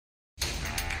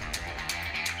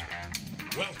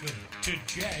Welcome to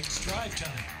Jags Drive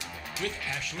Time with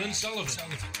Ashlyn Sullivan,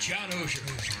 John Oehser,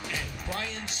 and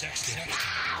Brian Sexton.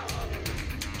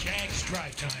 Jags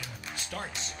Drive Time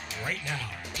starts right now.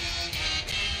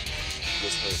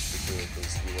 This hurts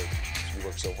because we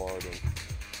work so hard and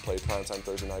play primetime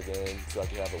Thursday night game. Feel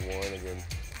like you have it won, and then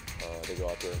they go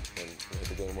out there and hit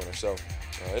the game winner. So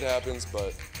it happens,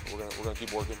 but we're gonna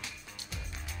keep working.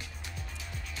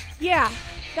 Yeah,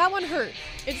 that one hurt.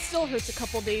 It still hurts a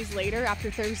couple days later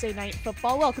after Thursday night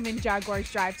football. Welcome in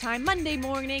Jaguars Drive Time. Monday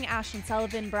morning, Ashlyn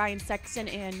Sullivan, Brian Sexton,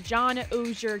 and John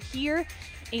Oehser here.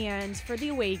 And for the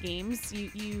away games,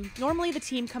 you normally the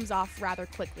team comes off rather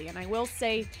quickly. And I will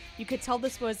say, you could tell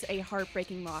this was a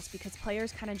heartbreaking loss because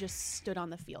players kind of just stood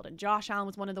on the field. And Josh Allen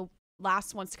was one of the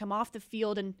last ones to come off the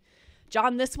field. And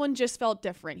John, this one just felt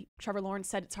different. Trevor Lawrence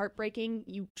said it's heartbreaking.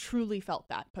 You truly felt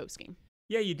that postgame.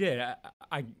 Yeah, you did.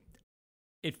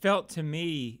 It felt to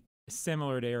me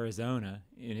similar to Arizona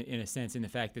in a sense, in the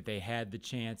fact that they had the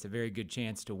chance, a very good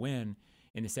chance to win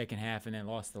in the second half and then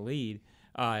lost the lead.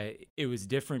 It was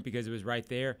different because it was right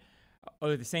there.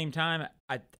 At the same time,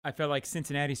 I felt like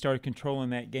Cincinnati started controlling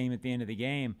that game at the end of the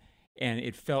game, and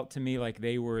it felt to me like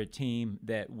they were a team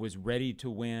that was ready to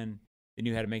win. They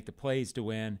knew how to make the plays to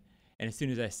win. And as soon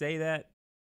as I say that,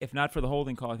 if not for the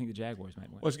holding call, I think the Jaguars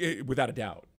might win. Well, without a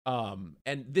doubt.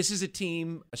 And this is a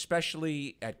team,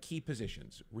 especially at key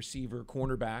positions, receiver,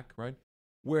 cornerback, right,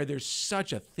 where there's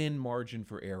such a thin margin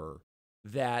for error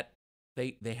that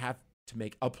they have to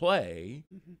make a play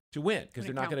to win because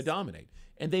they're not going to dominate.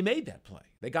 And they made that play.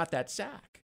 They got that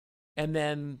sack. And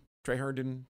then Trey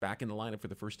Herndon, back in the lineup for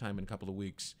the first time in a couple of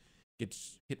weeks,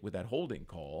 gets hit with that holding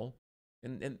call.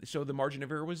 And so the margin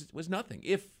of error was nothing.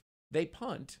 If they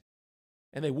punt,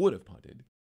 and they would have punted,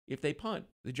 if they punt,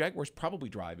 the Jaguars probably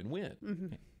drive and win. Mm-hmm.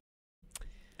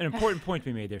 An important point to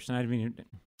be made there, so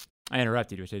I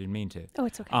interrupted you, which I didn't mean to. Oh,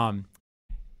 it's okay.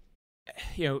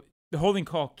 The holding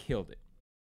call killed it.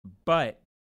 But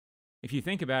if you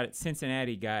think about it,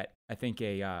 Cincinnati got, I think,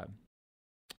 a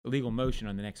illegal motion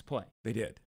on the next play. They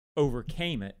did.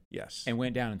 Overcame it. Yes. And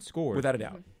went down and scored. Without a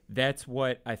doubt. Mm-hmm. That's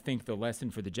what I think the lesson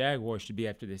for the Jaguars should be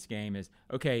after this game is,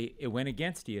 okay, it went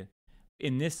against you.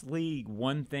 In this league,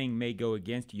 one thing may go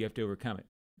against you. You have to overcome it.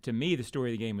 To me, the story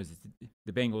of the game was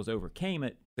the Bengals overcame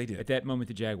it. They did. At that moment,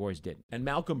 the Jaguars didn't. And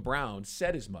Malcolm Brown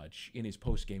said as much in his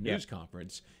post-game news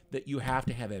conference that you have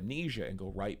to have amnesia and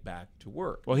go right back to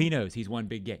work. Well, he knows. He's won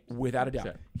big games. Without a doubt.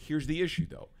 So. Here's the issue,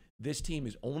 though. This team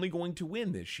is only going to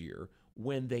win this year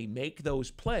when they make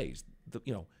those plays,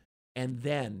 and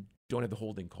then don't have the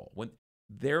holding call. When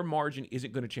their margin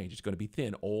isn't going to change. It's going to be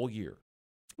thin all year.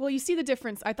 Well, you see the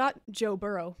difference. I thought Joe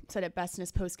Burrow said it best in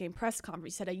his post-game press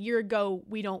conference. He said a year ago,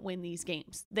 we don't win these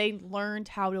games. They learned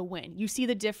how to win. You see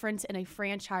the difference in a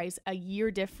franchise, a year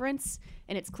difference,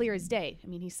 and it's clear as day. I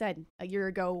mean, he said a year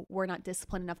ago, we're not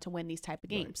disciplined enough to win these type of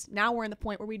games. Right. Now we're in the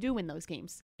point where we do win those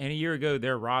games. And a year ago,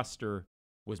 their roster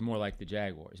was more like the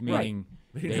Jaguars, meaning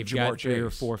they've got 3 or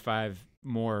 4 or 5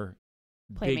 more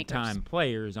big-time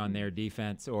players on their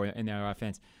defense or in their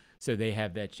offense, so they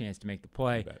have that chance to make the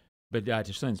play. But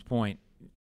to Slynn's point,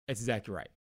 that's exactly right.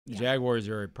 The Jaguars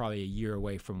are probably a year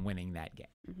away from winning that game.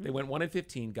 Mm-hmm. They went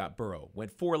 1-15, got Burrow.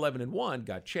 Went 4-11-1,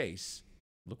 got Chase.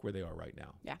 Look where they are right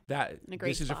now. Yeah,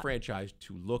 this is a franchise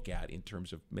to look at in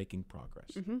terms of making progress.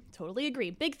 Mm-hmm. Totally agree.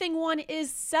 Big thing one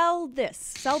is sell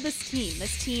this team.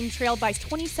 This team trailed by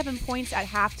 27 points at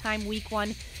halftime week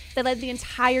 1. They led the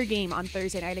entire game on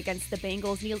Thursday night against the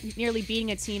Bengals, nearly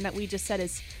beating a team that we just said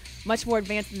is much more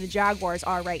advanced than the Jaguars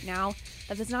are right now.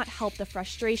 That does not help the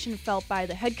frustration felt by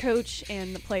the head coach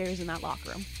and the players in that locker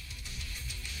room.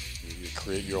 You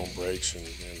create your own breaks, and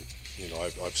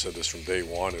I've said this from day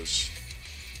one, is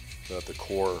that the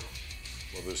core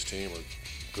of this team are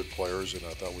good players, and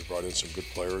I thought we brought in some good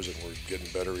players, and we're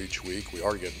getting better each week. We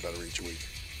are getting better each week.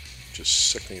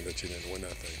 Just sickening that you didn't win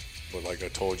that thing. But like I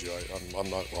told you, I'm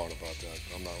not wrong about that.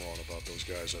 I'm not wrong about those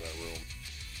guys in that room.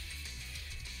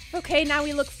 Okay, now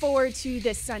we look forward to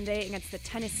this Sunday against the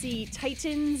Tennessee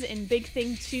Titans, and big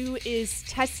thing two is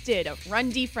tested, run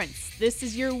defense. This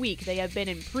is your week. They have been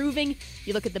improving.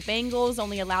 You look at the Bengals,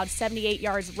 only allowed 78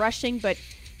 yards rushing, but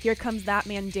here comes that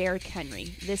man, Derrick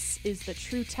Henry. This is the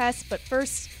true test, but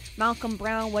first, Malcolm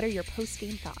Brown, what are your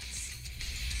post-game thoughts?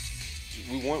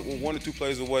 We're 1 or 2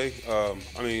 plays away.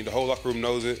 The whole locker room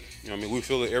knows it. We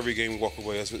feel it every game we walk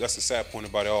away. That's the sad point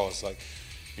about it all. It's like,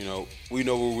 we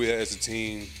know where we're at as a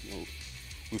team.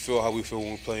 We feel how we feel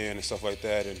when we're playing and stuff like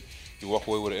that. And you walk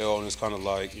away with an L, and it's kind of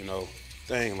like,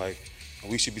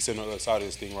 we should be sitting on the other side of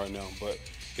this thing right now. But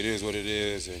it is what it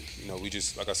is. And, we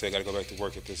just, like I said, got to go back to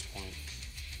work at this point.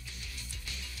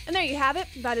 And there you have it.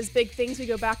 That is big things. We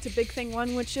go back to big thing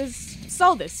one, which is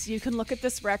sell this. You can look at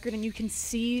this record and you can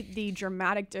see the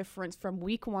dramatic difference from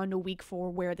week 1 to week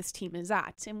 4 where this team is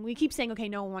at. And we keep saying, okay,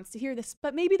 no one wants to hear this,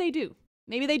 but maybe they do.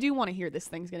 Maybe they do want to hear this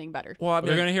thing's getting better. Well, I mean,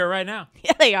 They're going to hear it right now.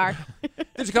 Yeah, they are.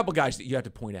 there's a couple guys that you have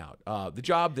to point out. The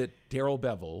job that Darrell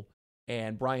Bevell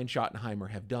and Brian Schottenheimer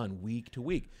have done week to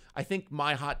week. I think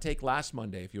my hot take last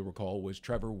Monday, if you'll recall, was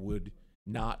Trevor would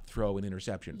not throw an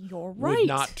interception. You're right. Would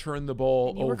not turn the ball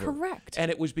And you over. were correct. And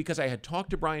it was because I had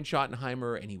talked to Brian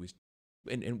Schottenheimer, and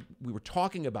and we were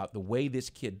talking about the way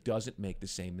this kid doesn't make the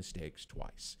same mistakes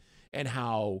twice, and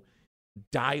how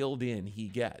dialed in he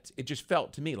gets. It just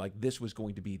felt to me like this was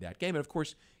going to be that game, and of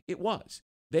course it was.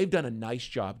 They've done a nice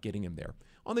job getting him there.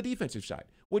 On the defensive side,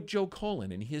 what Joe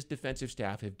Cullen and his defensive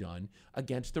staff have done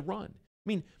against the run. I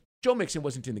mean, Joe Mixon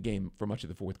wasn't in the game for much of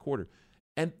the fourth quarter.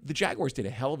 And the Jaguars did a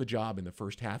hell of a job in the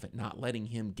first half at not letting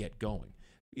him get going.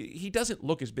 He doesn't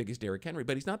look as big as Derrick Henry,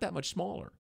 but he's not that much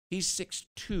smaller. He's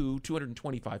 6'2",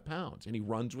 225 pounds, and he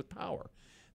runs with power.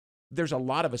 There's a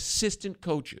lot of assistant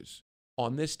coaches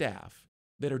on this staff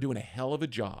that are doing a hell of a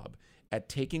job at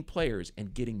taking players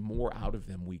and getting more out of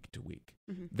them week to week.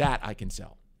 Mm-hmm. That I can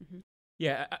sell. Mm-hmm.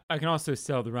 Yeah, I can also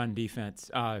sell the run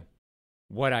defense.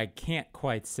 What I can't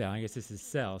quite sell, I guess this is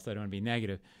sell, so I don't want to be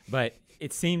negative, but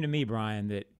it seemed to me, Brian,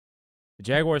 that the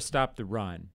Jaguars stopped the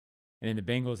run, and then the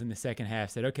Bengals in the second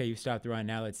half said, okay, you stopped the run,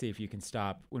 now let's see if you can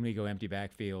stop when we go empty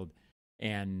backfield,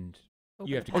 and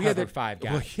you have to cover 5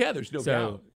 guys. Well, yeah, there's no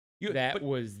doubt.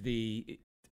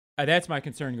 That's my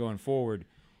concern going forward,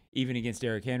 even against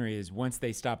Derrick Henry, is once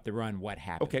they stop the run, what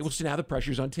happens? Okay, well, so now the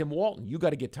pressure's on Tim Walton. You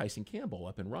got to get Tyson Campbell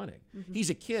up and running. Mm-hmm. He's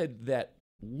a kid that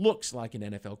looks like an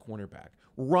NFL cornerback,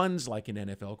 runs like an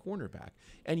NFL cornerback,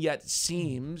 and yet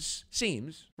seems,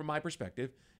 from my perspective,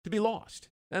 to be lost.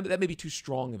 Now, that may be too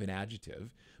strong of an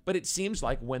adjective, but it seems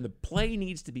like when the play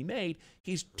needs to be made,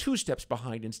 he's 2 steps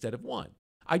behind instead of 1.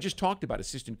 I just talked about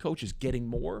assistant coaches getting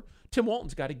more. Tim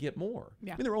Walton's got to get more.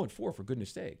 Yeah. I mean, they're 0-4 for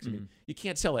goodness sakes. I mean, you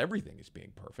can't sell everything as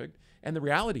being perfect. And the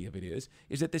reality of it is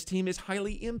that this team is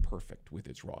highly imperfect with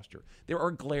its roster. There are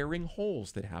glaring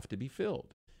holes that have to be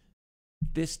filled.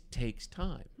 This takes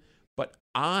time. But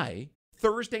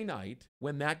Thursday night,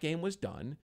 when that game was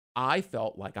done, I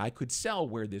felt like I could sell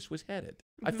where this was headed.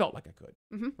 Mm-hmm. I felt like I could,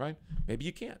 right? Maybe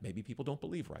you can't. Maybe people don't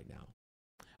believe right now.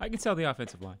 I can sell the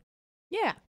offensive line.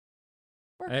 Yeah.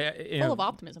 We're full of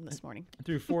optimism this morning.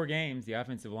 Through 4 games, the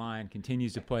offensive line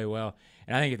continues to play well.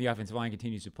 And I think if the offensive line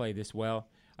continues to play this well,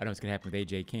 I don't know what's going to happen with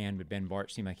A.J. Cann, but Ben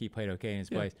Bartch seemed like he played okay in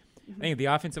his place. I think if the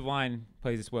offensive line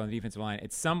plays this well and the defensive line,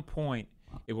 at some point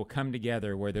it will come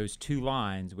together where those 2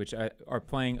 lines, which are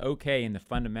playing okay in the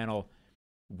fundamental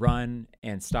run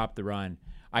and stop the run,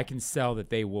 I can sell that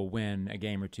they will win a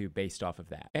game or 2 based off of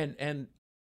that. And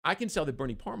I can sell that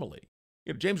Bernie Parmalee,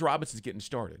 James Robinson's getting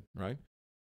started, right?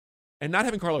 And not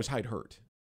having Carlos Hyde hurt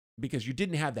because you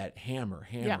didn't have that hammer.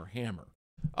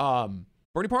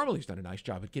 Bernie Parmalee's done a nice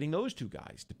job at getting those 2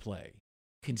 guys to play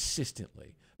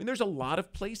consistently. I mean, there's a lot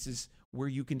of places where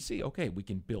you can see, okay, we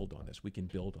can build on this.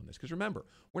 Because remember,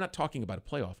 we're not talking about a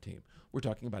playoff team. We're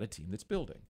talking about a team that's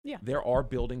building. Yeah. There are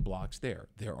building blocks there.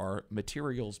 There are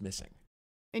materials missing.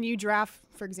 And you draft,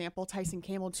 for example, Tyson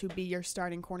Campbell to be your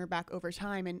starting cornerback over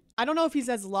time. And I don't know if he's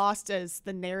as lost as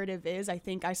the narrative is. I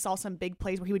think I saw some big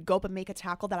plays where he would go up and make a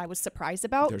tackle that I was surprised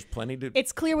about. There's plenty to...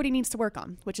 It's clear what he needs to work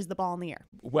on, which is the ball in the air.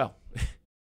 Well,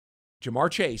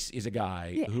 Jamar Chase is a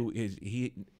guy who is...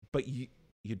 But you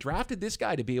drafted this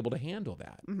guy to be able to handle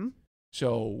that. Mm-hmm.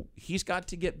 So he's got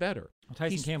to get better. Well,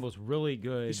 Tyson Campbell's really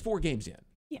good. He's 4 games in.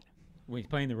 Yeah. When he's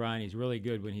playing the run, he's really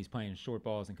good when he's playing short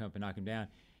balls and come to knock him down.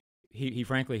 He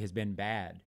frankly has been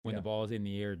bad when the ball is in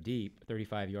the air deep,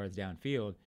 35 yards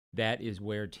downfield. That is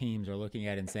where teams are looking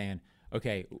at and saying,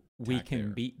 okay, we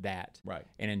can beat that. Right.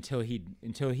 And until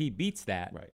he beats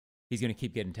that, he's going to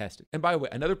keep getting tested. And by the way,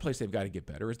 another place they've got to get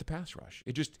better is the pass rush.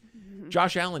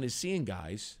 Josh Allen is seeing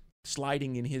guys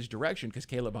sliding in his direction because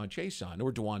Caleb on Chason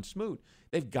or Dwan Smoot.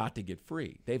 They've got to get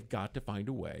free. They've got to find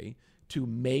a way to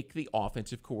make the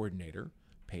offensive coordinator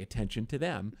pay attention to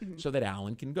them so that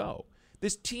Allen can go.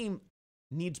 This team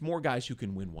needs more guys who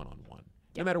can win one-on-one.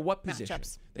 No matter what position,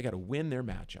 they got to win their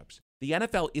matchups. The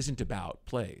NFL isn't about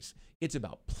plays. It's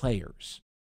about players.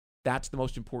 That's the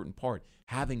most important part,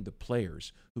 having the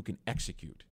players who can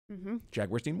execute. Mm-hmm.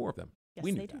 Jaguars need more of them. Yes,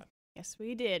 we knew that. Yes,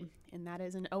 we did. And that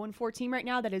is an 0-4 team right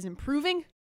now that is improving,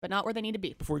 but not where they need to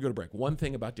be. Before we go to break, one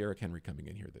thing about Derrick Henry coming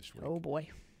in here this week. Oh, boy.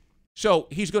 So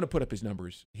he's going to put up his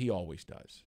numbers. He always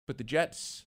does. But the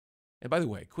Jets, and by the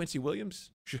way, Quincy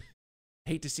Williams,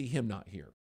 hate to see him not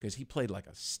here because he played like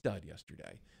a stud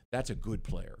yesterday. That's a good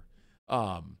player.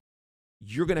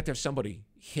 you're going to have somebody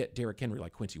hit Derrick Henry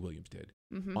like Quincy Williams did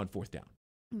on fourth down.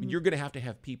 I mean, you're going to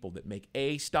have people that make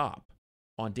a stop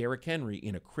on Derrick Henry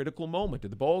in a critical moment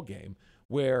of the ball game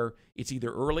where it's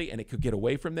either early and it could get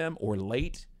away from them or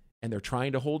late and they're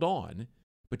trying to hold on.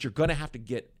 But you're going to have to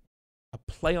get a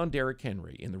play on Derrick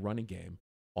Henry in the running game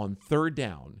on third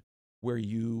down where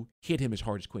you hit him as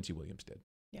hard as Quincy Williams did.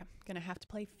 Yeah, going to have to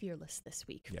play fearless this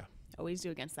week. Yeah. Always do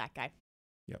against that guy.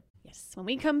 Yep. Yes. When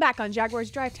we come back on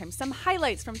Jaguars Drive Time, some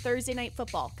highlights from Thursday Night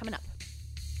Football coming up.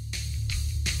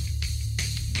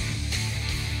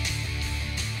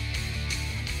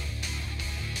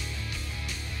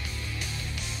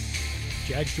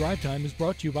 Jags Drive Time is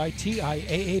brought to you by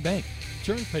TIAA Bank.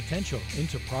 Turn potential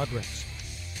into progress.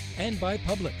 And by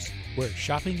Publix, where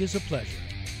shopping is a pleasure.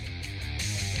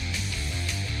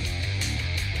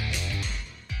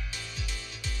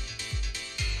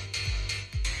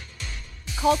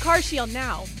 Call CarShield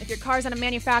now. If your car's on a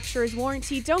manufacturer's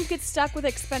warranty, don't get stuck with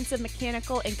expensive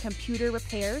mechanical and computer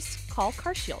repairs. Call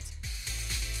CarShield.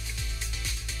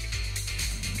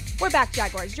 We're back,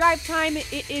 Jaguars Drive Time.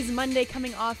 It is Monday,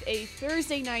 coming off a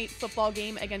Thursday night football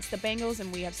game against the Bengals,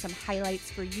 and we have some highlights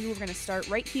for you. We're going to start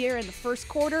right here in the first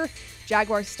quarter.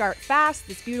 Jaguars start fast,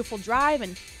 this beautiful drive,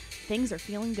 and things are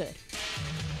feeling good.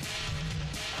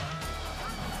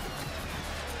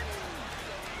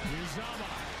 Uzomah.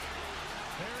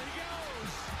 There he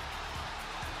goes.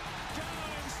 Down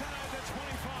inside the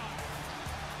 25.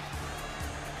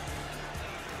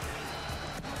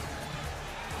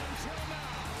 Until now.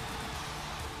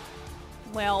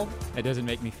 Well, That doesn't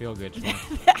make me feel good,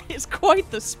 Siobhan. that is quite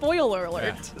the spoiler alert.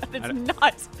 Yeah. That I is don't-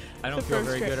 not. I don't the feel first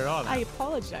very drive. good at all now. I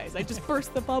apologize. I just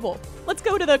burst the bubble. Let's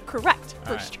go to the correct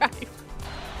All first right. drive.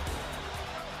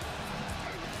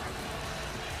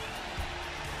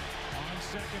 On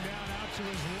second down, out to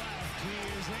his left. He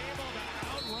is able to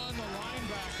outrun the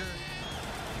linebacker.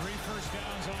 3 first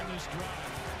downs on this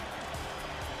drive.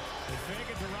 They fake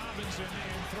it to Robinson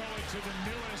and throw it to the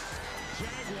newest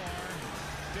Jaguar,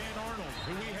 Dan Arnold,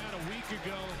 who we had a week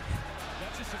ago.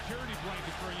 That's a security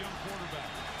blanket for a young quarterback.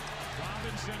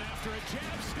 Robinson, after a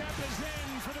jab step, is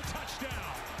in for the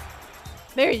touchdown.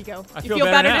 There you go. I You feel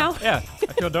better now? Yeah,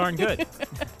 I feel darn good.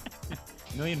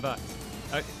 $1 million.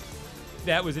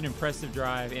 That was an impressive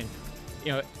drive, and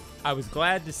I was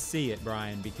glad to see it,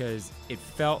 Brian, because it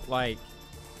felt like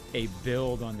a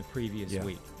build on the previous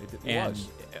week. It and was.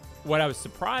 What I was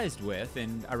surprised with,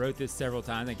 and I wrote this several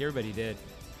times, like everybody did,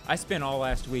 I spent all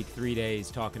last week 3 days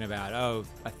talking about,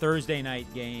 a Thursday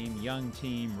night game, young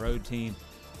team, road team.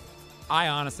 I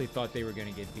honestly thought they were going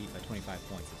to get beat by 25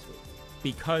 points this week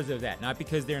because of that. Not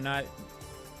because they're not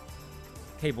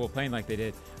capable of playing like they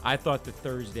did. I thought the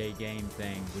Thursday game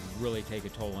thing would really take a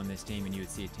toll on this team and you would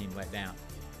see a team let down.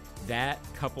 That,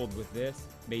 coupled with this,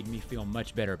 made me feel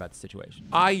much better about the situation.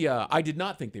 I did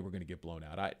not think they were going to get blown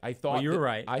out. I thought Well, you were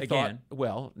right, again.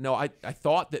 I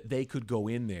thought that they could go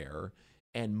in there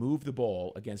and move the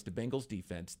ball against a Bengals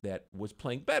defense that was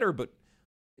playing better, but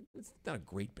it's not a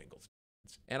great Bengals defense.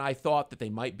 And I thought that they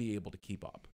might be able to keep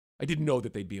up. I didn't know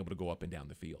that they'd be able to go up and down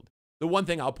the field. The one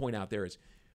thing I'll point out there is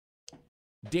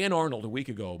Dan Arnold a week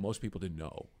ago, most people didn't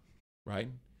know, right?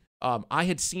 I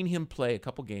had seen him play a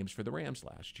couple games for the Rams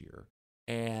last year,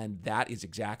 and that is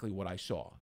exactly what I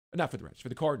saw. Not for the Rams, for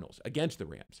the Cardinals, against the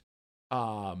Rams.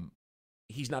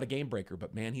 He's not a game breaker,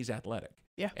 but man, he's athletic.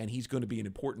 Yeah. And he's going to be an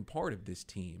important part of this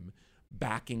team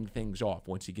backing things off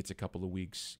once he gets a couple of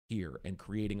weeks here and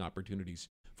creating opportunities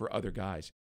for other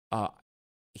guys.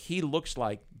 He looks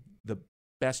like the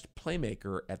best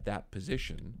playmaker at that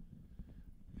position.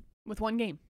 With one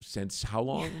game. Since how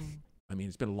long? I mean,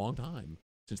 it's been a long time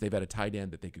since they've had a tight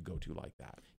end that they could go to like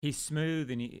that. He's smooth,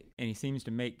 and he seems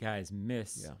to make guys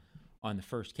miss on the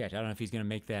first catch. I don't know if he's going to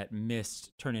make that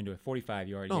miss turn into a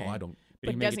 45-yard game. No, I don't. But But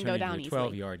he it make doesn't it go turn down into a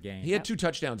easily. 12-yard game. He had 2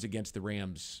 touchdowns against the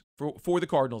Rams, for the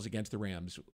Cardinals against the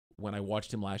Rams, when I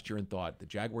watched him last year and thought the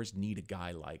Jaguars need a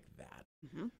guy like that,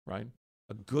 right?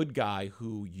 A good guy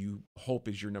who you hope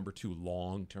is your number 2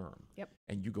 long term. Yep.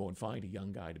 And you go and find a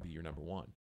young guy to be your number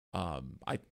 1.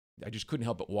 I just couldn't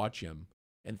help but watch him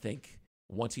and think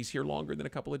once he's here longer than a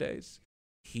couple of days,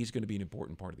 he's going to be an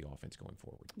important part of the offense going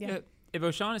forward. Yeah. If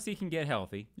O'Shaughnessy can get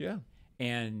healthy,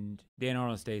 and Dan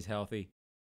Arnold stays healthy,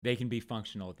 they can be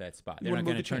functional at that spot. They're not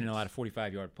going to turn in a lot of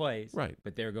 45-yard plays, right?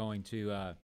 But they're going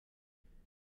to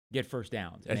get first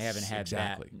downs, and they haven't had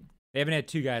exactly. that. They haven't had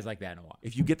 2 guys like that in a while.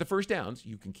 If you get the first downs,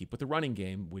 you can keep with the running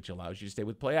game, which allows you to stay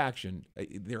with play action.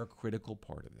 They're a critical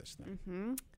part of this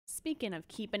thing. Speaking of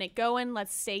keeping it going,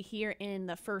 let's stay here in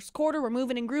the first quarter. We're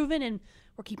moving and grooving, and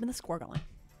we're keeping the score going.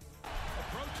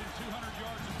 Approaching 200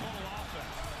 yards of total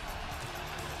offense.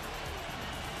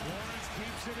 Lawrence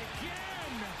Keeps it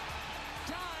again.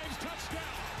 Dives, touchdown.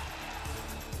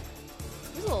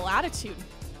 There's a little attitude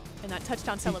in that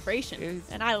touchdown celebration,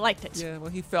 and I liked it. Yeah, well,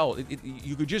 he felt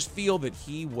you could just feel that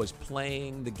he was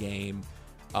playing the game.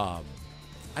 I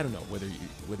don't know whether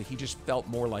he just felt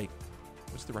more like,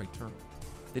 what's the right term?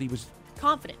 That he was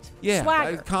Confident. Yeah,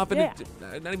 Swagger. confident.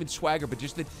 Yeah. Not even swagger, but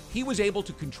just that he was able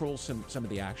to control some of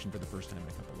the action for the first time in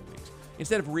a couple of weeks.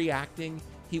 Instead of reacting,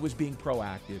 he was being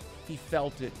proactive. He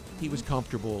felt it. He was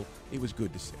comfortable. It was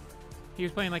good to see. He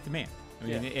was playing like the man. I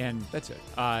mean, and that's it.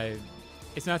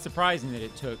 It's not surprising that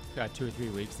it took 2 or 3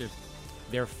 weeks.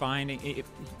 They're finding it.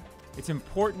 It's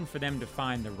important for them to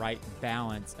find the right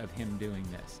balance of him doing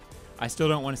this. I still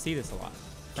don't want to see this a lot,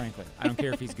 frankly. I don't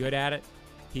care if he's good at it.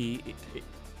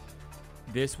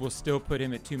 This will still put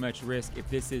him at too much risk if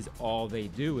this is all they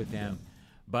do with him.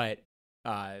 But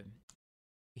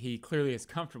he clearly is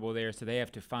comfortable there, so they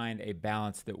have to find a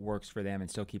balance that works for them and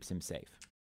still keeps him safe.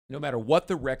 No matter what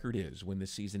the record is when the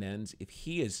season ends, if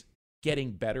he is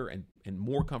getting better and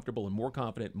more comfortable and more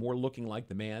confident, more looking like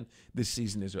the man, this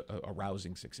season is a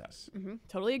rousing success. Mm-hmm.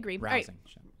 Totally agree. Rousing.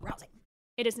 Right. Rousing.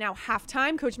 It is now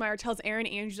halftime. Coach Meyer tells Aaron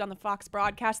Andrews on the Fox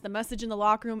broadcast the message in the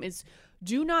locker room is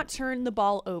do not turn the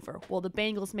ball over. Well, the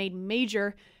Bengals made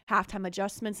major halftime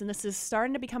adjustments, and this is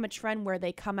starting to become a trend where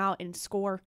they come out and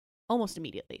score almost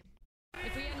immediately.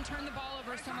 If we hadn't turned the ball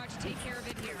over so much, take care of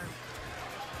it here.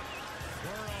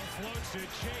 Burrow floats it,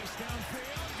 Chase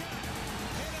downfield.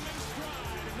 Hit him in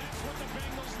stride, and that's what the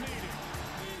Bengals needed.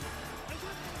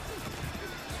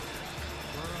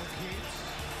 Burrow keeps,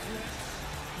 flips,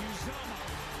 Uzomah.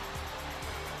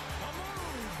 A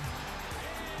move,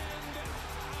 and a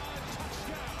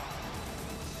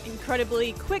touchdown.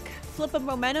 Incredibly quick flip of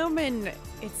momentum, and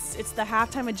it's the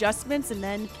halftime adjustments, and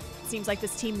then it seems like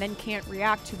this team then can't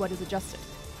react to what is adjusted.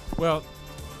 Well,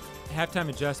 halftime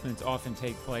adjustments often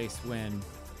take place when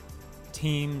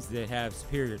teams that have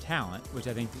superior talent, which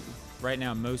I think right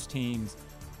now most teams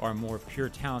are more pure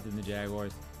talent than the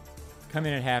Jaguars, come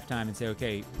in at halftime and say,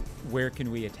 okay, where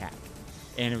can we attack?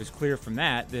 And it was clear from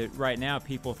that right now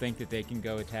people think that they can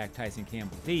go attack Tyson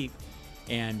Campbell deep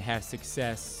and have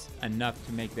success enough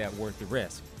to make that worth the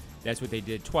risk. That's what they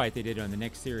did twice. They did it on the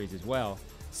next series as well.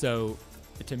 So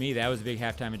to me, that was a big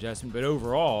halftime adjustment. But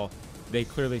overall, they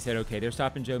clearly said, okay, they're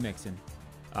stopping Joe Mixon.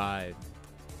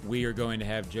 We are going to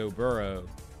have Joe Burrow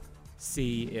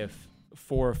see if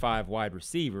 4 or 5 wide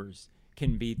receivers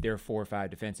can beat their 4 or 5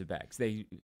 defensive backs. They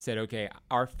said, okay,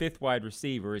 our 5th wide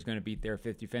receiver is going to beat their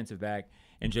 5th defensive back,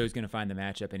 and Joe's going to find the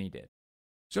matchup, and he did.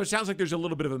 So it sounds like there's a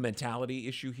little bit of a mentality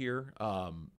issue here.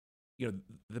 The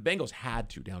Bengals had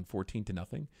to, down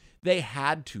 14-0. They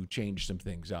had to change some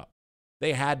things up.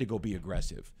 They had to go be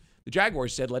aggressive. The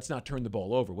Jaguars said, let's not turn the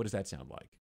ball over. What does that sound like?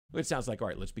 It sounds like, all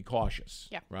right, let's be cautious.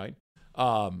 Yeah. Right?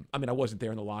 I wasn't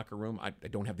there in the locker room. I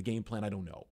don't have the game plan. I don't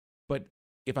know. But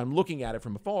if I'm looking at it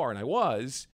from afar, and I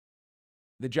was,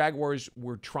 the Jaguars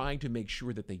were trying to make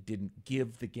sure that they didn't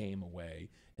give the game away.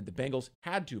 And the Bengals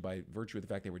had to, by virtue of the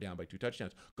fact they were down by 2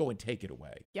 touchdowns, go and take it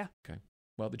away. Yeah. Okay.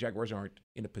 Well, the Jaguars aren't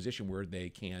in a position where they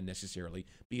can necessarily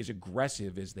be as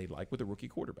aggressive as they'd like with a rookie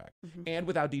quarterback and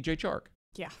without DJ Chark.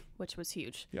 Yeah, which was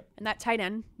huge. Yep. And that tight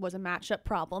end was a matchup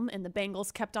problem, and the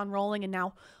Bengals kept on rolling, and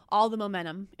now all the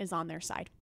momentum is on their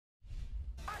side.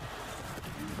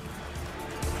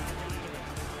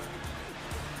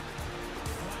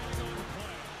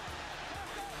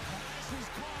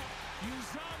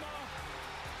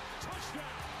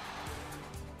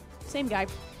 Same guy.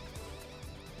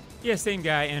 Yeah, same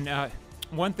guy. And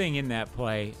one thing in that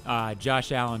play,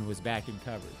 Josh Allen was back in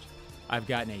coverage. I've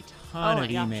gotten a ton of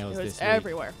emails this week.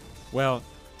 Everywhere. Well,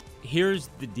 here's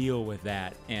the deal with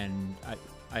that, and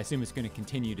I assume it's going to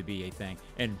continue to be a thing.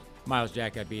 And Miles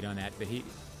Jack got beat on that, but he's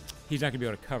not going to be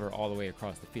able to cover all the way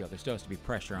across the field. There still has to be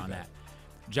pressure on that.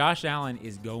 Josh Allen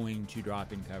is going to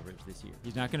drop in coverage this year.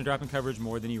 He's not going to drop in coverage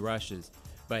more than he rushes,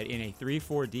 but in a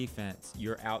 3-4 defense,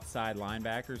 your outside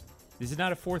linebackers, this is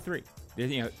not a 4-3.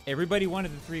 Everybody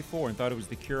wanted the 3-4 and thought it was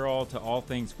the cure-all to all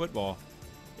things football.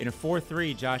 In a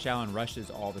 4-3, Josh Allen rushes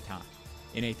all the time.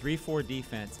 In a 3-4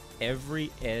 defense,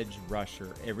 every edge rusher,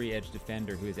 every edge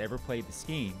defender who has ever played the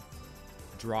scheme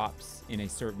drops in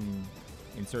certain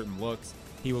looks.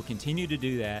 He will continue to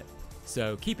do that.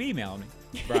 So keep emailing me,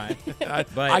 Brian.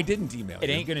 But I didn't email you.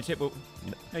 It ain't going to chip. Well,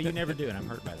 no, you never do, and I'm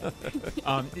hurt by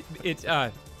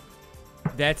that.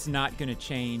 That's not going to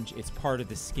change. It's part of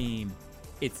the scheme.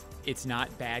 It's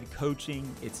not bad coaching.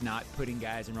 It's not putting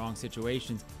guys in wrong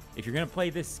situations. If you're going to play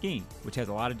this scheme, which has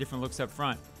a lot of different looks up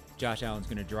front, Josh Allen's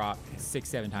going to drop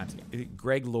 6-7 times a game.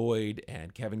 Greg Lloyd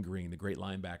and Kevin Green, the great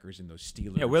linebackers in those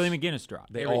Steelers. Yeah, Willie McGinnis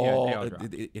dropped. They all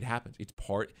drop. It happens.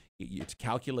 It's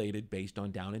calculated based on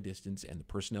down and distance and the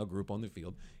personnel group on the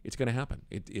field. It's going to happen.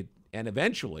 And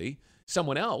eventually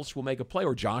someone else will make a play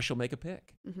or Josh will make a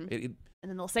pick. Mm-hmm. And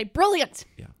then they'll say, brilliant.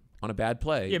 Yeah, on a bad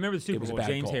play. Yeah, remember the Super Bowl,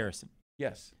 James call. Harrison.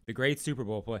 Yes. The great Super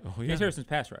Bowl play. Oh, yeah. James Harrison's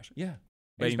pass rusher. Yeah.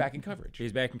 But he's back in coverage.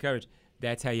 He's back in coverage.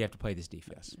 That's how you have to play this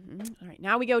defense. Yes. Mm-hmm. All right,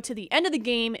 now we go to the end of the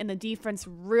game, and the defense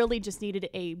really just needed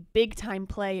a big-time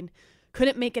play and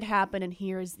couldn't make it happen, and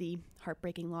here's the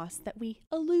heartbreaking loss that we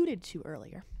alluded to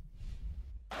earlier.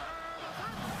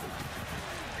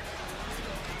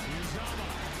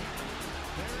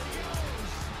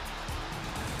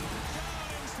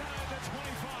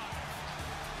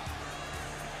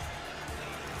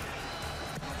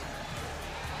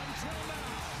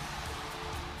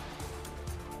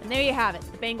 And there you have it.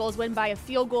 The Bengals win by a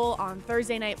field goal on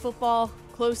Thursday Night Football.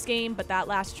 Close game, but that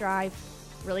last drive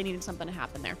really needed something to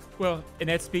happen there. Well, and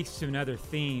that speaks to another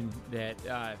theme that,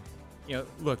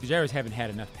 look, the Jaguars haven't had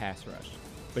enough pass rush.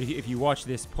 But if you watch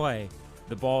this play,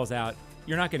 the ball's out.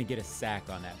 You're not going to get a sack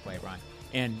on that play, Ryan.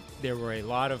 And there were a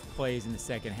lot of plays in the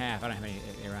second half. I don't know how many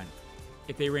they ran.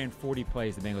 If they ran 40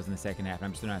 plays, the Bengals in the second half, and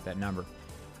I'm just throwing out that number,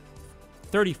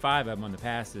 35 of them on the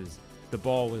passes, the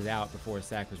ball was out before a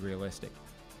sack was realistic.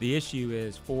 The issue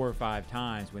is 4 or 5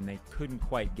 times when they couldn't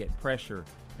quite get pressure,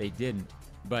 they didn't.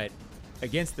 But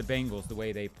against the Bengals, the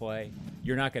way they play,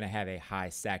 you're not going to have a high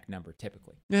sack number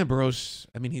typically. Yeah, Burrows,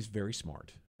 he's very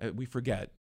smart. We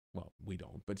forget. Well, we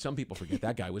don't, but some people forget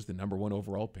that guy was the number 1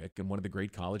 overall pick and one of the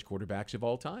great college quarterbacks of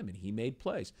all time, and he made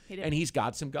plays. And he's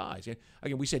got some guys.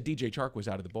 Again, we said DJ Chark was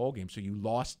out of the ballgame, so you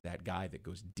lost that guy that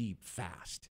goes deep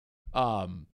fast.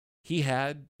 He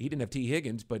didn't have T.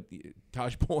 Higgins, but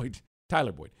Tyler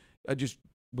Boyd, just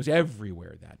was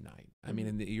everywhere that night.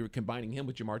 And you're combining him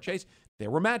with Jamar Chase.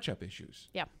 There were matchup issues.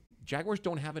 Yeah. Jaguars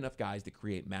don't have enough guys that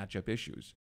create matchup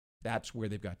issues. That's where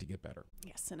they've got to get better.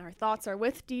 Yes, and our thoughts are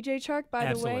with DJ Chark,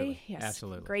 by the way. Yes,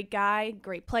 absolutely. Great guy,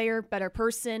 great player, better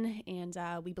person, and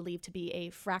we believe to be a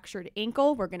fractured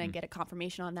ankle. We're going to get a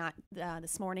confirmation on that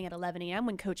this morning at 11 a.m.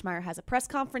 when Coach Meyer has a press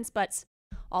conference, but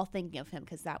all thinking of him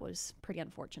because that was pretty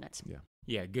unfortunate.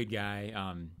 Yeah, good guy.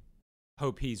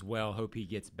 Hope he's well. Hope he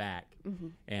gets back. Mm-hmm.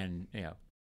 And,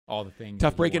 all the things.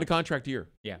 Tough break in a contract year.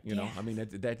 Yeah.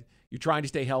 That you're trying to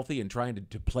stay healthy and trying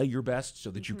to play your best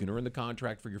so that you can earn the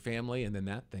contract for your family, and then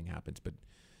that thing happens. But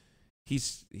he'll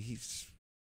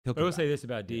come I will back. say this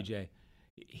about DJ.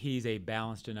 He's a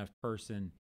balanced enough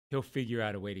person. He'll figure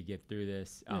out a way to get through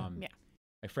this.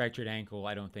 A fractured ankle,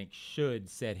 I don't think, should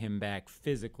set him back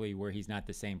physically where he's not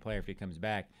the same player if he comes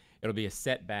back. It'll be a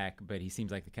setback, but he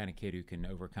seems like the kind of kid who can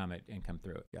overcome it and come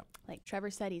through it. Yeah. Like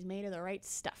Trevor said, he's made of the right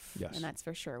stuff. Yes. And that's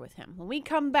for sure with him. When we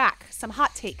come back, some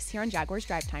hot takes here on Jaguars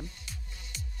Drive Time.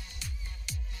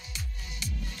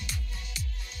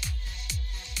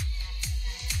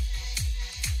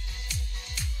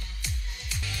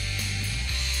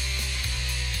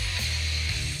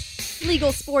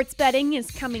 Legal sports betting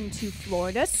is coming to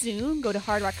Florida soon. Go to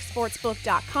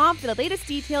hardrocksportsbook.com for the latest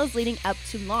details leading up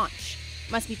to launch.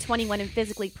 Must be 21 and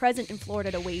physically present in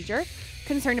Florida to wager.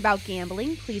 Concerned about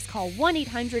gambling? Please call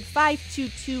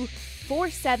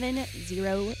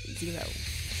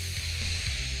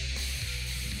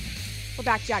 1-800-522-4700. We're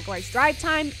back, Jaguars Drive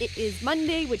Time. It is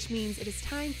Monday, which means it is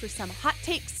time for some hot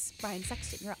takes. Brian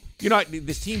Sexton, you're up.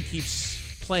 This team keeps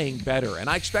playing better, and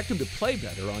I expect them to play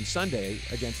better on Sunday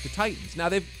against the Titans. Now,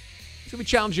 it's going to be a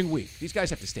challenging week. These guys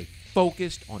have to stay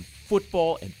focused on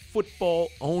football and football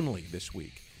only this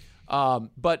week.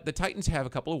 But the Titans have a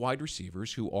couple of wide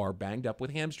receivers who are banged up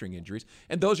with hamstring injuries,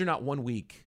 and those are not 1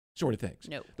 week sort of things.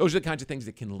 No. Those are the kinds of things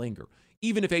that can linger.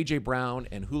 Even if A.J. Brown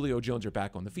and Julio Jones are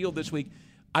back on the field this week,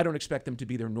 I don't expect them to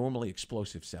be their normally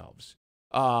explosive selves.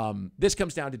 This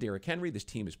comes down to Derrick Henry. This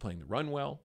team is playing the run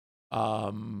well.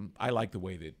 I like the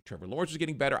way that Trevor Lawrence is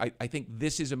getting better. I think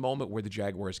this is a moment where the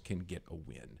Jaguars can get a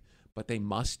win, but they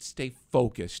must stay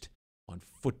focused on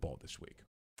football this week.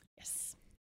 Yes.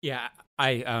 Yeah,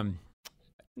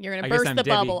 You're going to burst the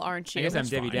bubble, aren't you? I guess I'm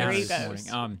Debbie Downer this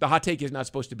morning. The hot take is not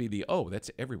supposed to be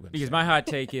that's everyone. Because my hot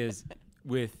take is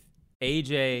with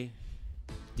AJ,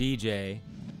 DJ,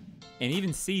 and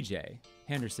even CJ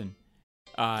Henderson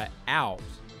out,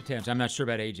 potentially. I'm not sure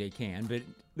about AJ can, but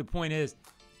the point is,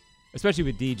 especially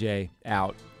with DJ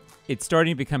out, it's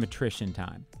starting to become attrition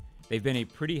time. They've been a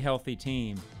pretty healthy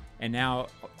team, and now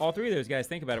all 3 of those guys,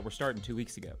 think about it, we're starting 2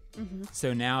 weeks ago. Mm-hmm.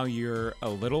 So now you're a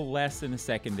little less in the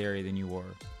secondary than you were.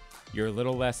 You're a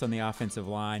little less on the offensive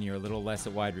line. You're a little less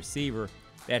at wide receiver.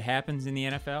 That happens in the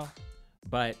NFL,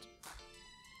 but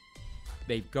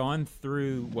they've gone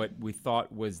through what we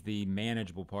thought was the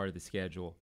manageable part of the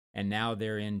schedule, and now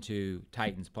they're into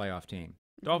Titans playoff team.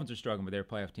 Dolphins are struggling with their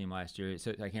playoff team last year,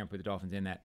 so I can't put the Dolphins in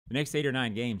that. The next 8 or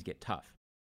 9 games get tough.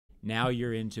 Now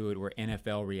you're into it where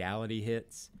NFL reality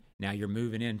hits. Now you're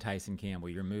moving in Tyson Campbell.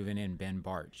 You're moving in Ben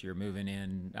Bartch. You're moving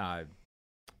in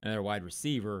another wide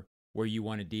receiver where you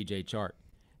want a DJ Chark.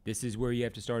 This is where you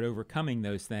have to start overcoming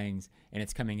those things, and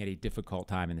it's coming at a difficult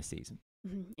time in the season.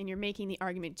 Mm-hmm. And you're making the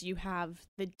argument, do you have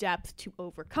the depth to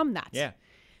overcome that? Yeah.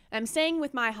 I'm saying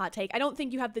with my hot take, I don't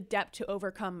think you have the depth to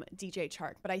overcome DJ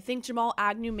Chark, but I think Jamal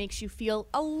Agnew makes you feel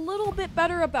a little bit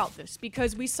better about this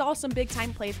because we saw some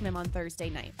big-time play from him on Thursday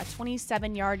night. A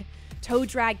 27-yard toe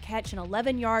drag catch, an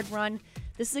 11-yard run.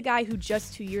 This is a guy who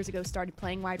just 2 years ago started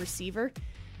playing wide receiver.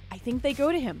 I think they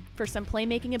go to him for some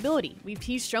playmaking ability.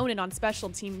 He's shown it on special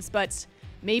teams, but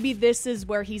maybe this is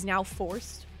where he's now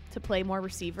forced to play more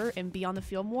receiver and be on the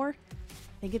field more.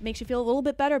 I think it makes you feel a little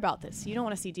bit better about this. You don't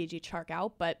want to see DJ Chark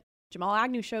out, but Jamal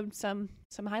Agnew showed some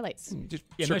highlights. I'm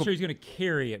not sure he's going to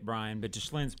carry it, Brian, but to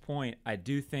Schlinn's point, I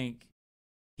do think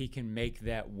he can make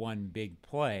that one big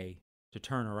play to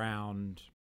turn around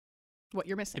what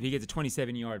you're missing. If he gets a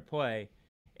 27-yard play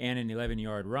and an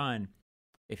 11-yard run,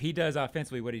 if he does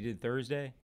offensively what he did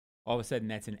Thursday, all of a sudden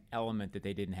that's an element that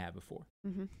they didn't have before.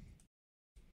 Mm-hmm.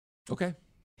 Okay.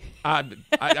 I'm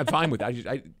fine with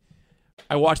that.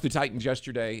 I watched the Titans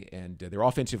yesterday, and their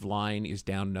offensive line is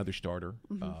down another starter.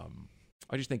 Mm-hmm.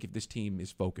 I just think if this team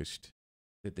is focused,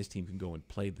 that this team can go and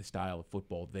play the style of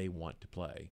football they want to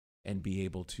play and be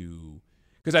able to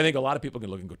 – because I think a lot of people can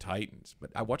look and go Titans, but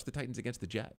I watched the Titans against the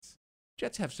Jets.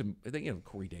 Jets have some –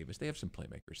 Corey Davis, they have some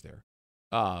playmakers there.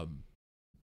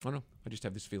 I don't know. I just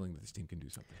have this feeling that this team can do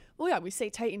something. Well, yeah, we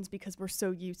say Titans because we're so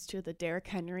used to the Derrick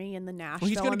Henry and the Nashville. Well,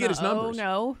 he's going to get his numbers. Oh,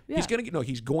 no. Yeah. He's going to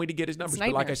get his numbers.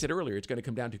 But like I said earlier, it's going to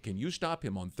come down to, can you stop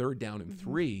him on 3rd down and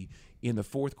 3 in the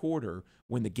 4th quarter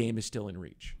when the game is still in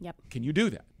reach? Yep. Can you do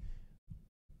that?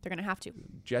 They're going to have to.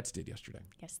 Jets did yesterday.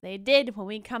 Yes, they did. When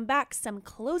we come back, some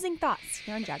closing thoughts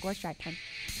here on Jaguars Drive Time.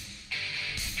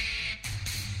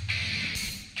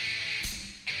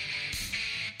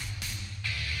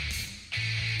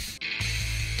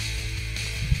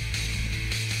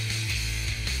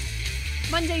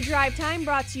 Monday Drive Time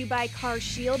brought to you by Car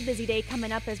Shield. Busy day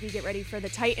coming up as we get ready for the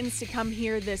Titans to come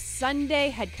here this Sunday.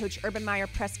 Head coach Urban Meyer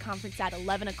press conference at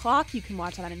 11 o'clock. You can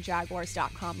watch that on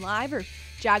Jaguars.com live or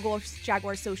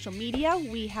Jaguars social media.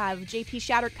 We have JP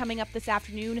Shatter coming up this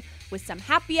afternoon with some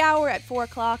happy hour at 4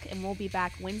 o'clock, and we'll be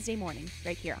back Wednesday morning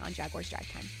right here on Jaguars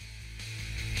Drive Time.